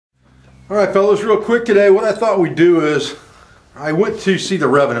Alright fellas, real quick today, what I thought we'd do is, I went to see The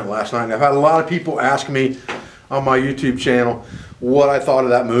Revenant last night, and I've had a lot of people ask me on my YouTube channel what I thought of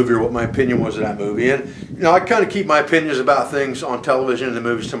that movie or what my opinion was of that movie. And you know, I kind of keep my opinions about things on television and the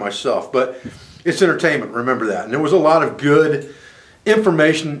movies to myself, but it's entertainment, remember that. And there was a lot of good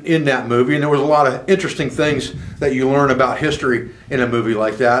information in that movie, and there was a lot of interesting things that you learn about history in a movie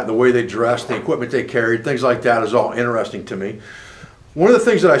like that. The way they dressed, the equipment they carried, things like that is all interesting to me. One of the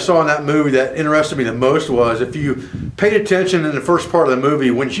things that I saw in that movie that interested me the most was, if you paid attention in the first part of the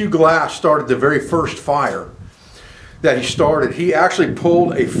movie, when Hugh Glass started the very first fire that he started, he actually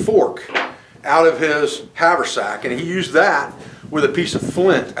pulled a fork out of his haversack, and he used that with a piece of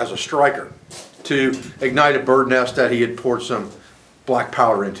flint as a striker to ignite a bird nest that he had poured some black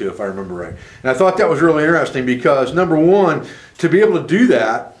powder into, if I remember right. And I thought that was really interesting because, number one, to be able to do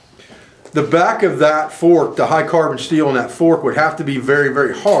that, the back of that fork, the high carbon steel in that fork, would have to be very,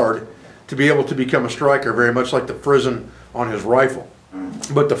 very hard to be able to become a striker, very much like the frizzen on his rifle.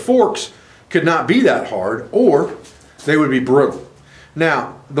 But the forks could not be that hard, or they would be brittle.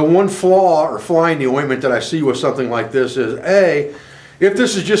 Now, the one flaw or fly in the ointment that I see with something like this is, A, if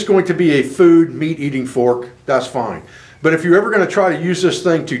this is just going to be a food, meat-eating fork, that's fine. But if you're ever going to try to use this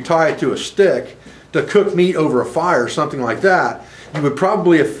thing to tie it to a stick, to cook meat over a fire, something like that, you would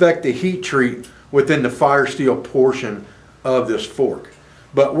probably affect the heat treat within the fire steel portion of this fork.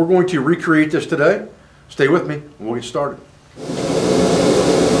 But we're going to recreate this today. Stay with me and we'll get started.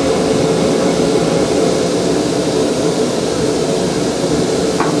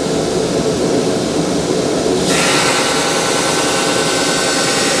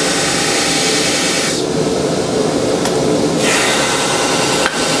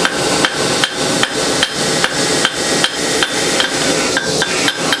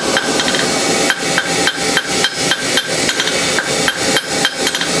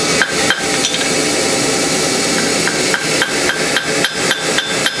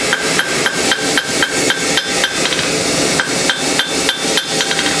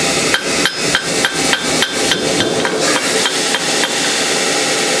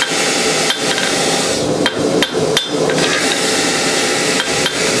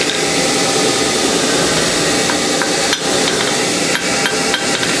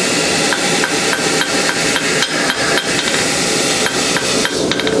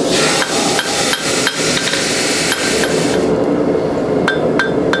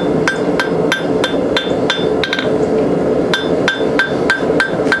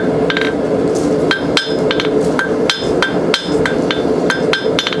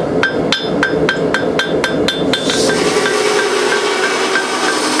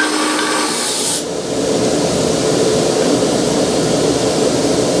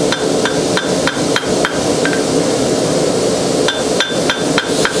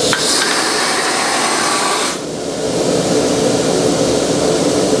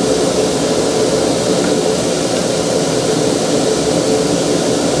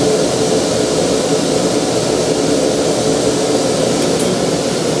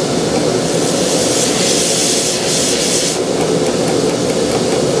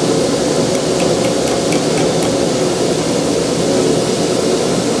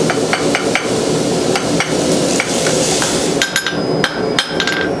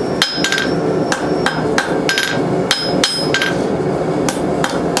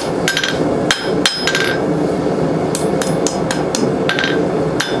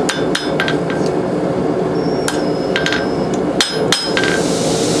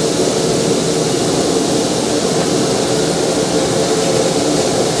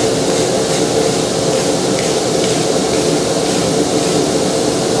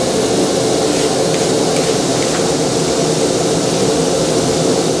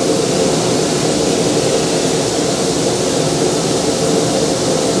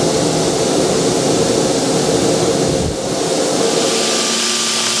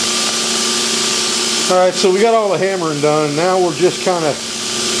 Alright, so we got all the hammering done, and now we're just kind of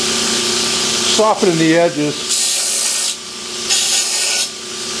softening the edges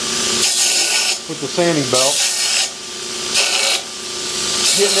with the sanding belt.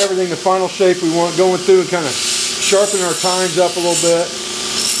 Getting everything the final shape we want, going through and kind of sharpening our tines up a little bit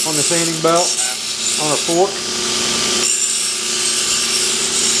on the sanding belt, on our fork.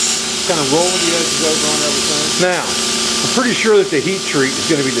 Kind of rolling the edges over on everything. Now, I'm pretty sure that the heat treat is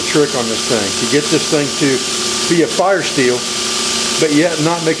going to be the trick on this thing, to get this thing to be a fire steel, but yet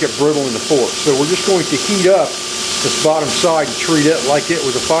not make it brittle in the fork. So we're just going to heat up this bottom side and treat it like it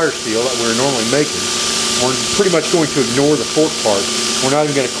was a fire steel that we're normally making. We're pretty much going to ignore the fork part. We're not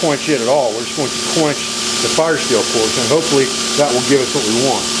even going to quench it at all. We're just going to quench the fire steel portion, and hopefully that will give us what we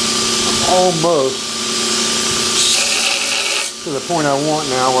want. almost to the point I want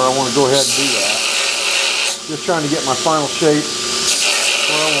now where I want to go ahead and do that. Just trying to get my final shape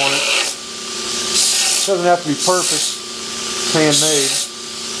where I want it. Doesn't have to be perfect. It's handmade.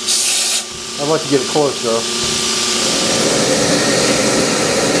 I'd like to get it close though.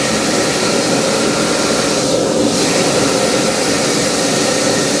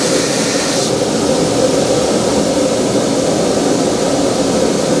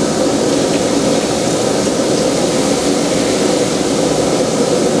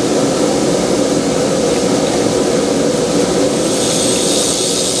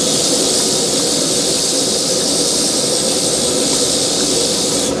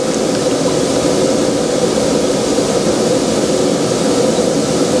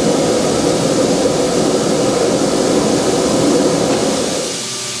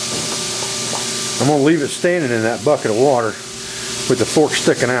 I'm going to leave it standing in that bucket of water with the fork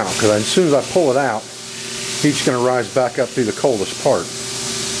sticking out, because as soon as I pull it out, heat's going to rise back up through the coldest part.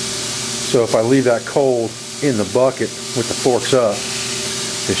 So if I leave that cold in the bucket with the forks up,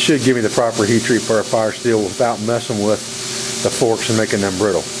 it should give me the proper heat treat for a fire steel without messing with the forks and making them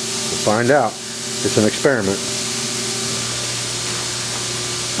brittle. We'll find out. It's an experiment.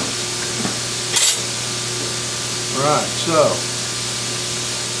 Alright, so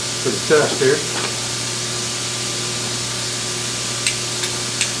for the test here.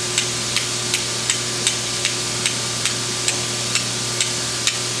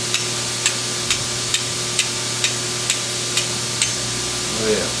 Oh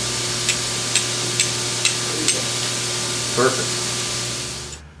yeah. Perfect.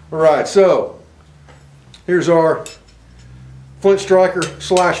 Alright, so here's our flint striker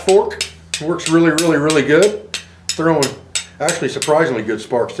slash fork. It works really good. Throwing actually surprisingly good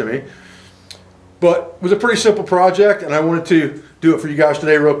sparks to me. But it was a pretty simple project, and I wanted to do it for you guys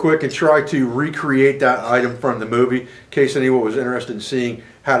today real quick and try to recreate that item from the movie in case anyone was interested in seeing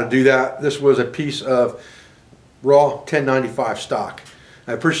how to do that. This was a piece of raw 1095 stock.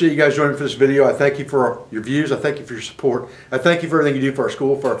 I appreciate you guys joining me for this video. I thank you for your views. I thank you for your support. I thank you for everything you do for our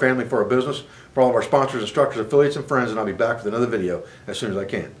school, for our family, for our business, for all of our sponsors, instructors, affiliates, and friends, and I'll be back with another video as soon as I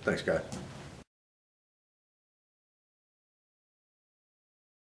can. Thanks, guys.